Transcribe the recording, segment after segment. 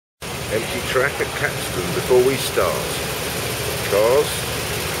Empty track at Caxton before we start. Cars.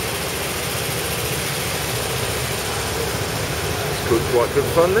 It's good, quite good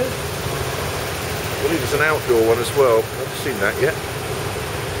fun there. I believe there's an outdoor one as well. I haven't seen that yet.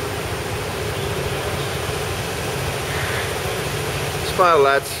 Smile,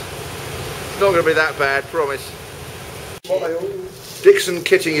 lads. It's not going to be that bad, promise. Dixon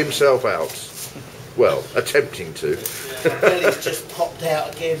kitting himself out. Well, attempting to. My belly's just popped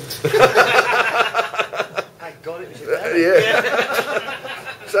out again. Thank God it was your belly. Yeah.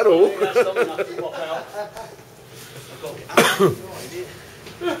 Is that all?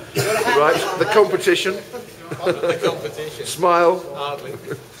 Right, the competition. The competition. Smile. Hardly.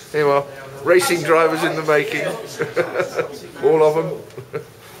 Here we are. Racing drivers in the making. All of them.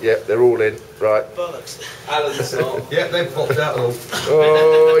 Yeah, they're all in. Right. Bollocks. Allan's not. Yeah, they've popped out all.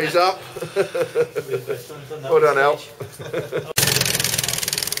 Oh, he's up. Well done, Al.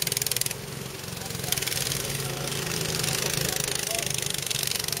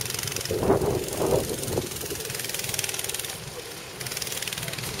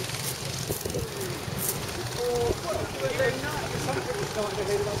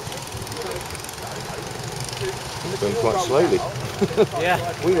 Going quite slowly. Yeah.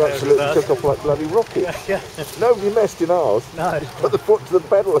 We absolutely took off like bloody rockets. Yeah. Nobody messed in ours. No. Put the foot to the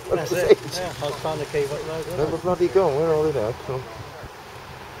pedal. That's it. Yeah, I was trying to keep up those. They were bloody gone. Where are they now? Come on.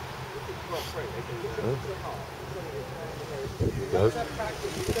 Here we go. Yeah,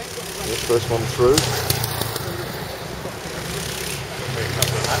 first one through.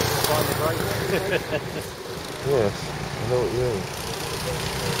 Yes, I know what you mean.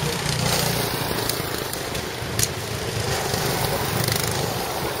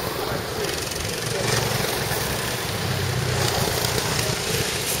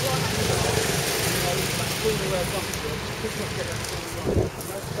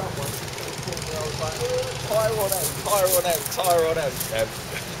 Tyre on out.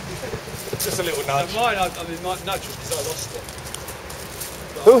 Just a little nudge. Mine, I mean, my nudge was because I lost it.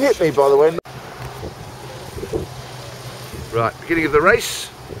 Who hit me, by the way? Right, beginning of the race.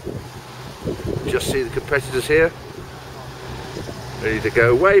 Just see the competitors here. Ready to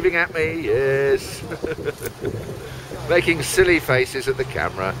go, waving at me, yes. Making silly faces at the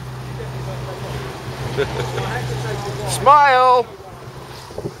camera. Smile!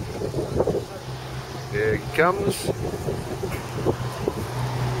 Here he comes.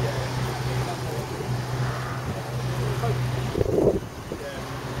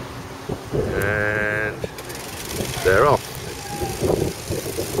 And they're off.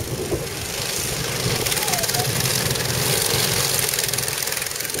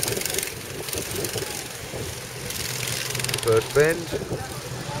 First bend.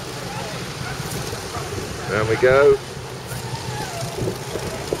 Down we go.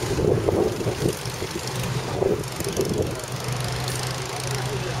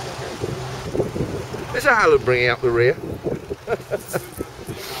 There's Allan bringing up the rear.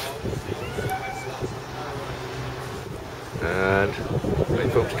 And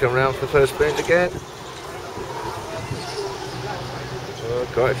wait for him to come around for the first bend again. Oh,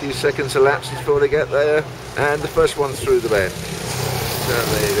 quite a few seconds elapsed before they get there. And the first one through the bend. So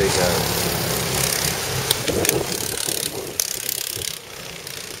there they go.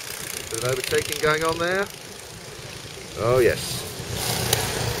 There's an overtaking going on there. Oh yes.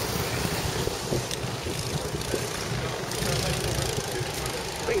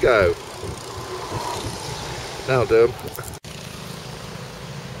 Bingo. That'll do 'em.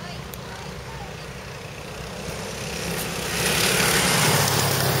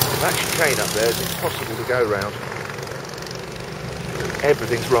 That chicane up there is impossible to go round.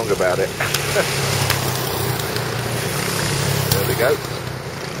 Everything's wrong about it. There we go.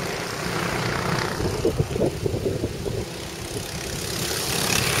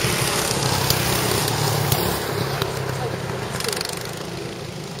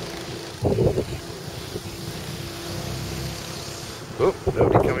 Oh,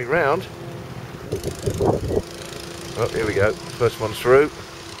 nobody coming round. Oh, here we go. First one through.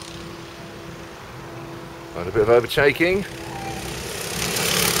 And a bit of overtaking.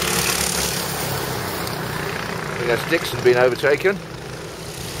 I think that's Dixon being overtaken.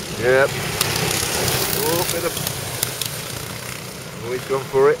 Yep. Oh, bit of... Oh, he's gone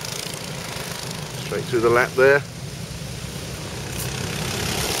for it. Straight through the lap there.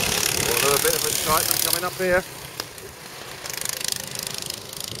 Oh, another bit of excitement coming up here.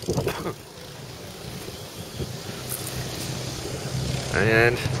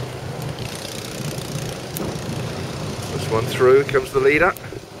 And first one through, comes the leader.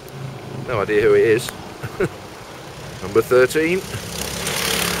 No idea who it is. Number 13.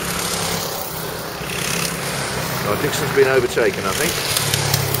 Oh, Dixon's been overtaken, I think.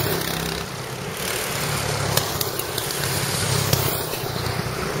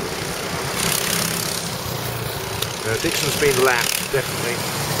 Dixon's been lapped, definitely.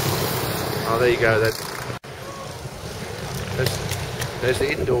 Oh, there you go then. There's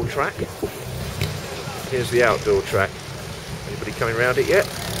the indoor track. Here's the outdoor track. Anybody coming round it yet?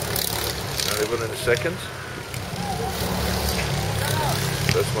 No, they will in a second.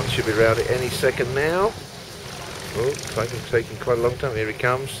 First one should be round it any second now. Oh, taking quite a long time. Here he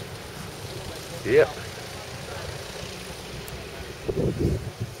comes. Yep.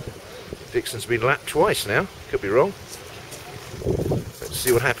 Dixon's been lapped twice now. Could be wrong. Let's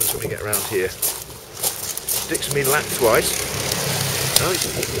see what happens when we get around here. Dixon been lapped twice. Oh,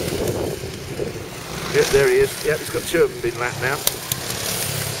 yep, there he is. Yep, he's got two of them been lapped now.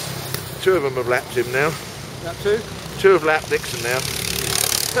 Two of them have lapped him now. Lap two? Two have lapped Dixon now.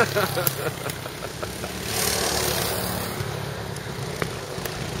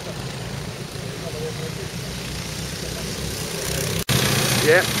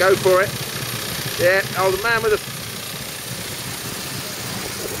 Yeah, go for it. Yeah, oh, the man with the...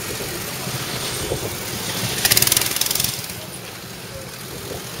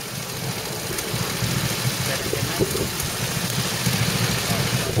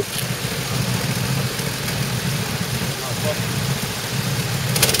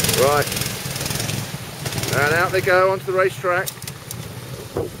 Right. And out they go onto the racetrack.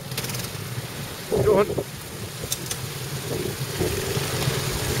 Go on.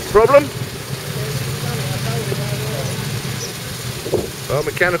 Problem? Oh,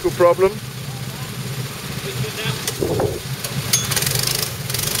 mechanical problem.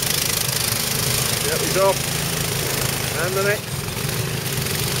 Yep, he's off. And the next.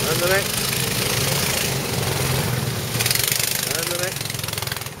 And the next. And the next.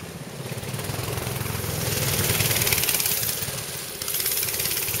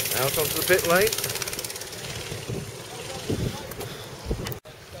 Out onto the pit lane.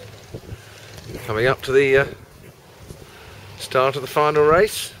 Coming up to the start of the final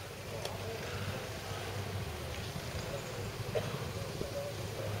race.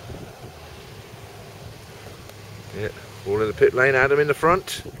 Yeah, all in the pit lane, Adam in the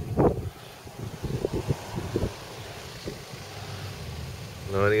front.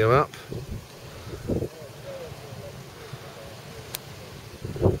 Lining him up.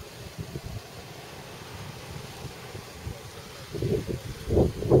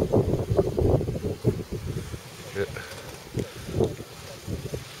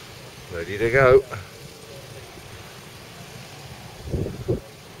 Ready to go.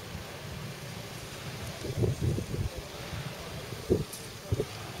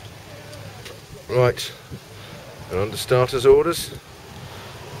 Right, we're on to starters orders.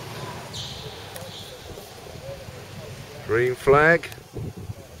 Green flag.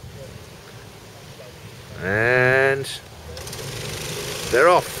 And they're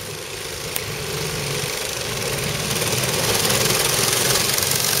off.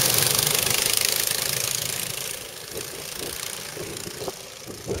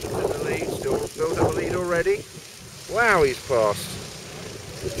 Built up a lead already. Wow, he's passed.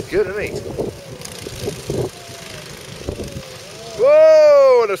 Good, isn't he?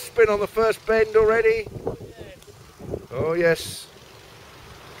 Whoa, and a spin on the first bend already. Oh, yes.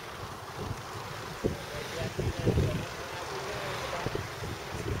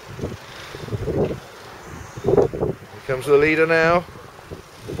 Here comes the leader now.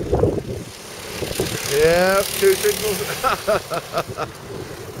 Yeah, two signals.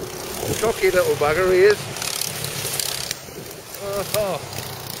 Cocky little bugger he is. Oh,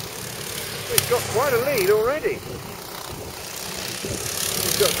 he's got quite a lead already.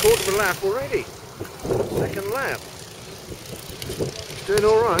 He's got a quarter of a lap already. Second lap. He's doing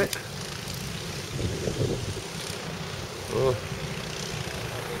all right. Oh.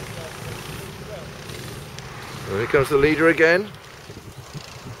 Well, here comes the leader again.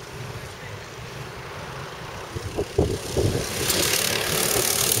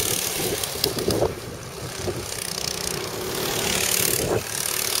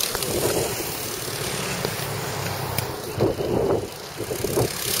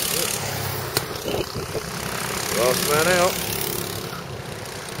 Last man out.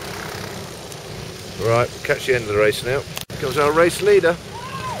 Right, catch the end of the race now. Here comes our race leader.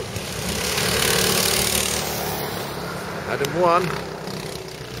 Adam won.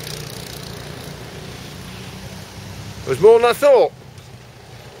 It was more than I thought.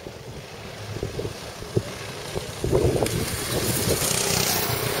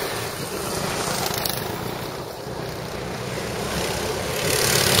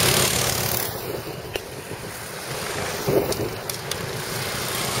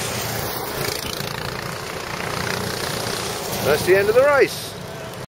 That's the end of the race.